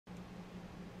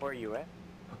Where are you at?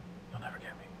 You'll never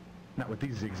get me. Not with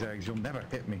these zigzags, you'll never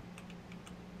hit me.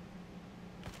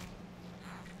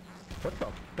 What the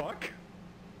fuck?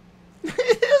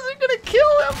 It isn't gonna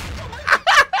kill him!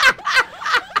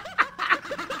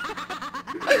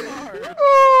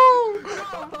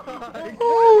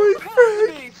 Holy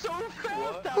frick!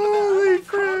 Holy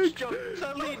frick!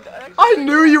 I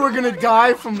knew you were gonna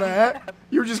die from that.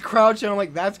 You were just crouching. I'm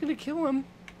like, that's gonna kill him.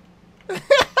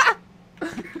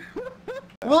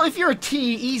 Well, if you're a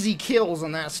T, easy kills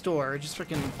on that store. Just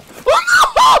freaking.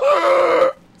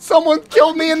 Someone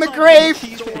killed me in the grave!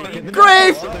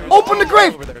 Grave! Open the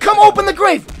grave! Come open the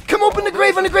grave! Come open the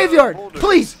grave in the graveyard!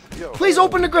 Please! Please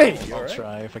open the grave! I'll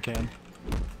try if I can.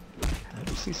 I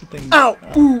just see something. Ow!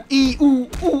 Ooh,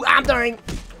 ooh, I'm dying!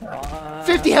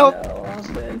 50 health!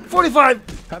 45!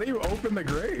 How do you open the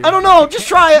grave? I don't know, just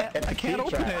try it! I can't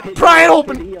open it. Pry it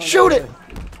open! Shoot it!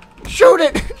 Shoot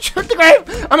it! Shoot the grave!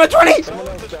 I'm at 20!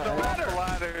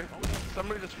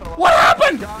 What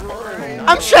happened?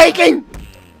 I'm shaking!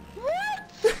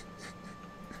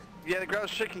 Yeah, the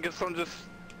ground's shaking because someone just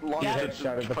launched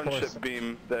a friendship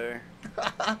beam there.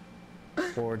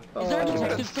 Forward. Is there a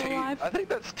detective still alive? I think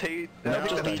that's Tate. I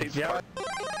think that's Tate's spot.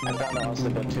 I'm down the house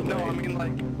again too. No, I mean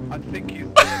like, I think he's see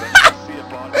a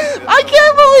body. I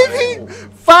can't believe he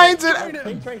finds it!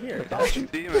 It's right here. That's a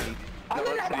demon. No,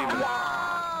 that's a demon.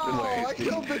 I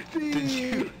killed the thief. Did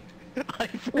you?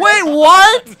 Wait,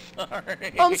 what?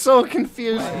 Sorry. I'm so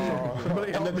confused.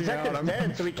 Somebody help me out. I'm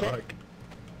dead, so we can't.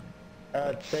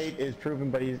 stuck. Fate is proven,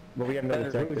 but we have no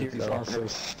detective. He's So. also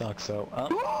stuck, so.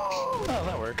 Oh,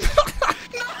 that works.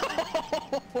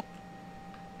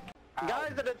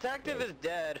 Guys, the detective is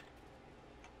dead.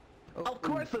 Of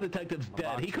course the detective's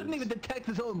dead. He couldn't even detect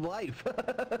his own life.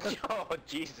 Oh,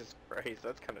 Jesus Christ,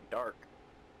 that's kind of dark.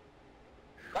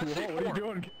 Whoa, what are you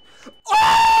doing?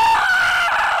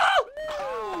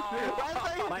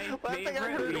 My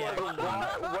favorite reaction.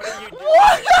 What are you doing?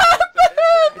 What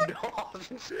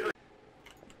happened?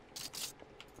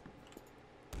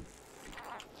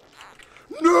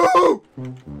 No!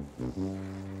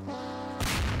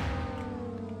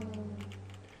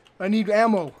 I need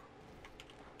ammo.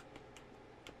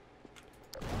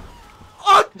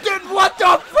 Oh, dude, what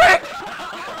the frick?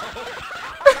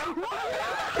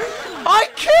 I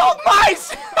killed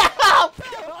myself!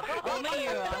 Only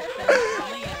you,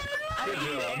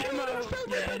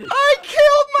 I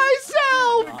killed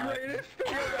myself!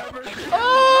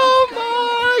 Oh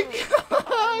my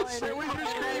gosh!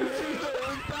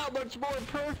 That much more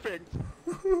perfect.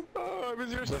 Oh, it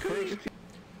was your screen.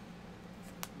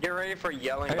 Get ready for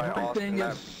yelling by Austin. Everything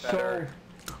is That's better.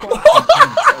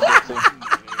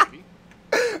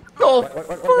 The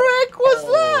frick was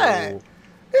that?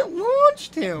 It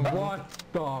launched him. What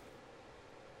the?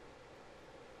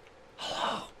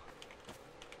 Hello.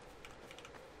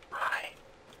 Hi.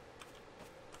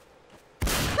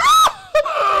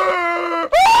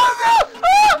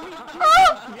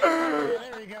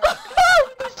 There we go.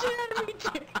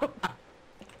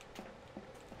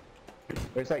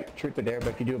 It's like truth or dare, but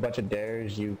if you do a bunch of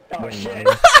dares, you win money.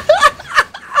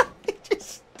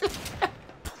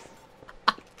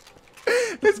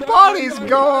 His body's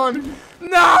gone.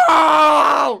 No!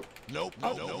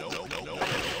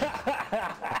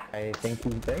 I think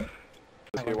he's dead.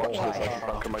 Here, watch this. I can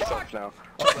conquer myself now.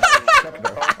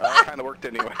 That kind of worked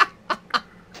anyway.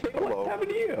 Hello. What happened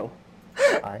to you?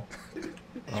 Hi.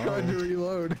 Trying to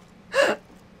reload.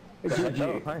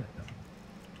 GG. Hi.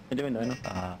 You doing, Dino?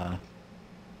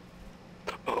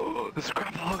 Oh, this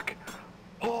grab hook.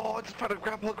 Oh, I just found a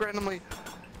grab hook randomly.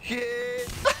 Yeah.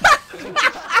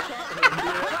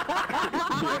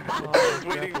 I was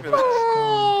waiting for that.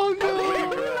 Oh I was no! waiting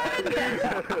for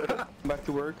that. Back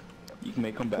to work. You can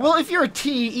make them back. Well, if you're a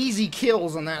T, easy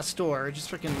kills on that store. Just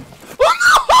freaking.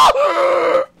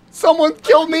 Someone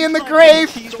killed me in the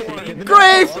grave!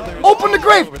 Grave! Open the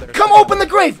grave! Come open the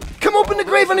grave! Come open the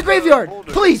grave in the graveyard!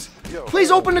 Please! Please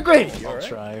open the grave! I'll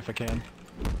try if I can.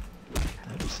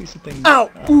 I just see something. Ow!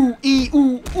 Ooh,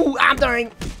 ooh, I'm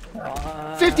dying!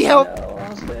 50 health!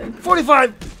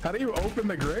 45! How do you open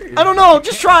the grave? I don't know,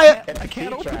 just try it! I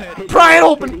can't open it. Pry it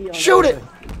open! Shoot it!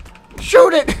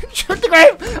 Shoot it! Shoot the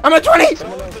grave! I'm at 20!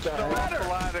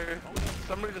 Ladder.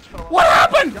 Somebody just fell off. What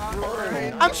happened?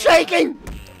 I'm shaking!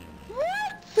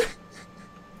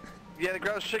 Yeah, the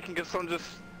ground's shaking because someone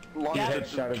just launched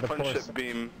Headshot a at the friendship force.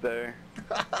 beam there.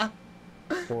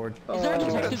 Forward. Is there a I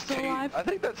think detective that's still Tate. alive? I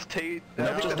think that's Tate. I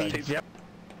think that's Tate's. Yep.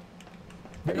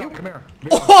 Come here.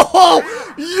 Oh,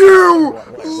 you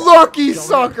lucky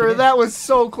sucker! That was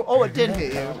so cool. Oh, it did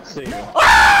hit you. See you.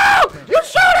 Ah! You're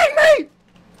shooting me!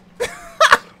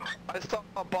 I saw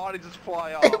a body just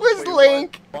fly off. It was Wait,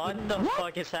 Link. What the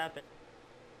fuck is happening?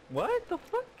 What the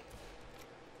fuck?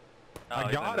 I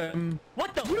got him.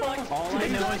 What the fuck? All I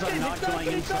know is I'm not going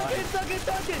inside.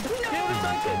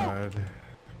 God.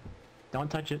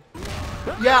 Don't touch it.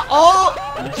 Yeah, all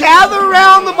gather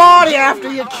around the body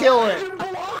after you kill it.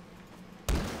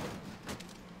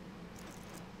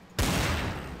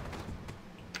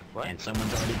 What? And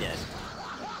someone's already dead.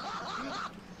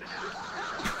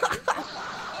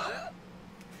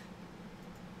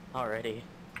 Already.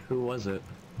 Who was it?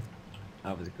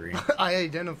 I was green. I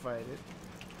identified it.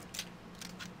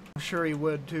 I'm sure he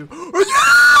would too.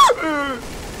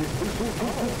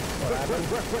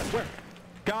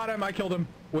 Got him. I killed him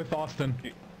with Austin.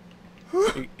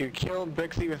 You killed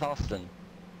Brixie with Austin.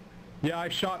 Yeah, I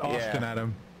shot Austin at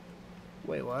him.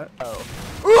 Wait, what? Oh.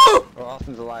 Well,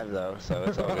 Austin's alive though, so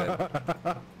it's all good.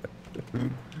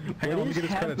 Hang on, let me What get is his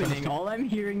credits. happening? All I'm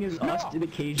hearing is Austin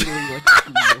occasionally like.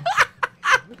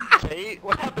 Tate?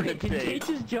 What happened to Did Tate Tate?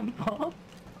 just jump off?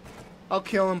 I'll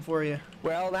kill him for you.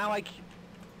 Well, now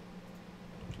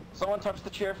Someone touched the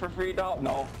chair for free, doll?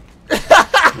 No.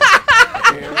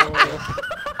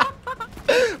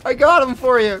 I got him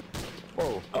for you.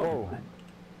 Whoa, whoa.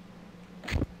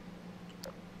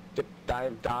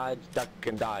 Dive, dodge, duck,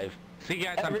 and dive. See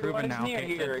guys, I'm proven now. Everyone's near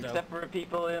here except for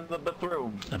people in the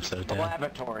room. I'm so The dead.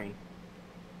 laboratory.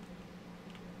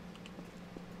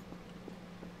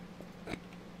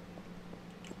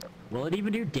 Will it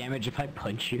even do damage if I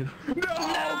punch you?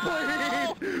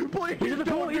 No, please, please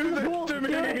don't do this to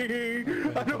me.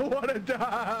 I don't want to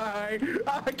die.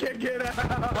 I can't get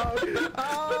out.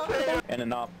 And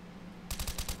enough.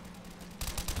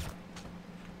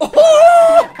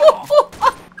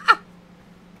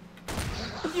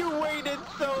 You waited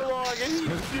so long and he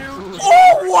shoot.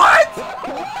 Oh, what?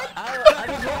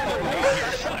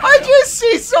 I just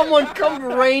see someone come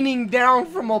raining down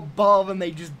from above and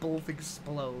they just both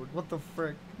explode. What the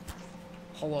frick?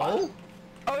 Hello?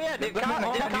 Oh yeah, did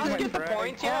Kaz get the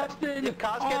points yet? Did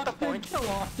Kaz get the points?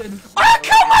 I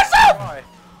killed myself!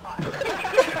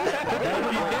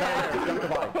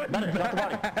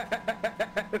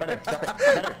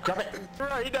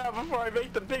 Right now before I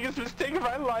make the biggest mistake of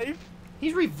my life.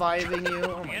 He's reviving you.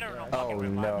 Oh my god. Oh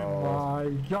no. My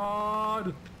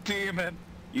God. Damn it.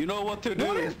 You know what to do.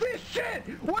 What is this shit?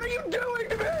 What are you doing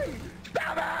to me?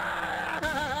 Stop it!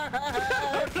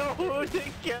 I don't know who to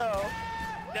kill.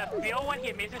 The feel when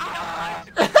he misses enough time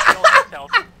to kill himself.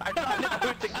 I don't know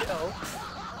who to kill.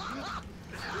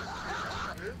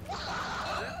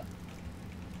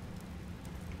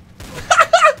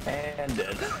 And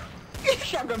dead.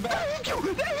 Shove him back.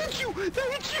 Thank you!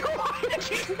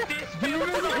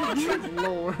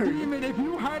 Lord. Demon, if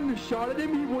you hadn't shot at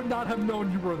him, he would not have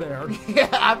known you were there.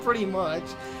 Yeah, pretty much.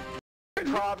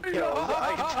 Prop kills.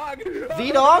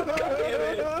 V-Dog?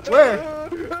 Where?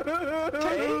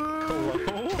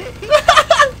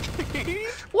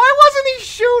 Why wasn't he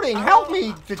shooting? Help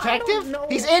me, detective.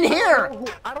 He's in here.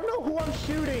 I don't know who I'm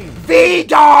shooting.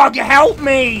 V-Dog, help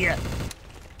me.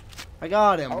 I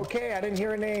got him. Okay, I didn't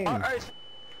hear a name.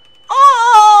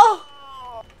 Oh!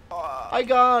 I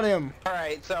got him.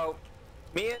 Alright, so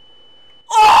me and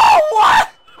Oh, what?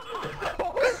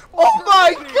 Oh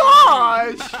my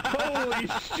gosh! Holy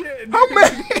shit. How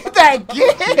many did that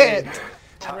get?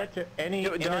 Any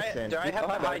do I have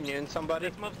to high noon somebody?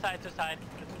 Let's move side to side.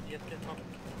 Let's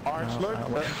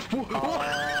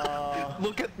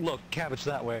move. Look, Cabbage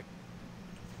that way.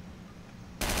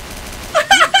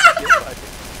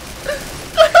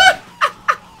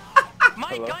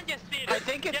 My gun just did. I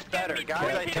think it's better,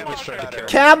 guys. I think it's better.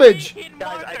 Cabbage!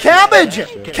 Guys, Cabbage!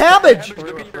 Cabbage!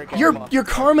 Your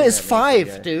karma is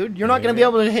 5, dude. You're not gonna be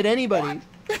able to hit anybody.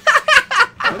 It's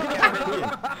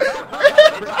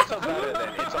also better then.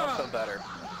 It's also better.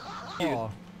 I'm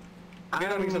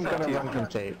gonna run from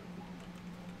tape.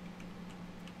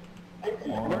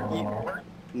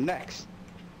 Next.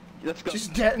 Let's go.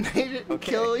 Just detonate it and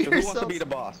Okay, kill so who wants to yourself. be the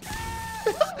boss?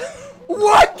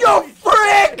 What the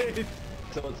frick?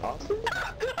 So it's awesome.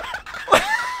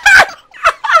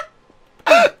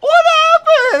 What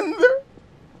happened?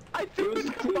 I threw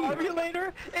the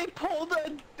combobulator and pulled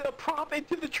the prop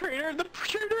into the trainer, and the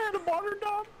trainer had a water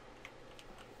dump.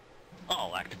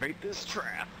 I'll activate this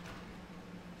trap.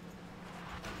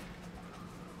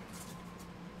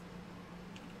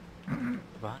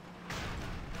 What?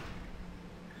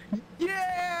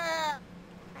 Yeah!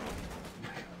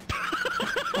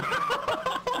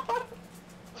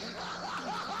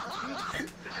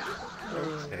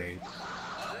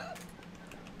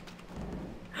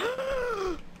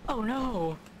 Oh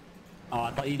no! Oh,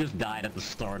 I thought you just died at the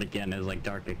start again. It was like,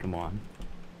 Darky, come on.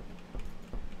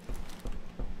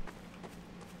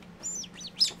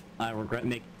 I regret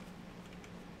making.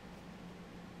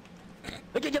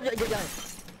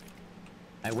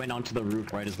 I went onto the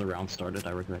roof right as the round started.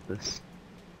 I regret this.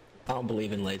 I don't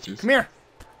believe in lasers. Come here.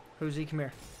 Who's come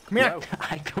here. Come here. No.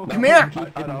 I don't. Come here.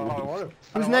 I don't want to.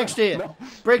 Who's next to you? No.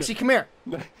 Brixie, come here.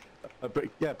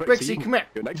 Yeah, Brixie, come here.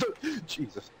 You're next.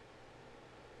 Jesus.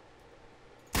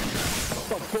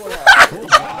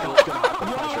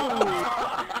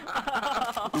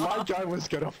 My guy was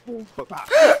gonna fall for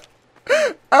that.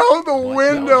 Out the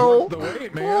window. That was the way,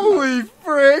 man. Holy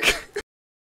frick.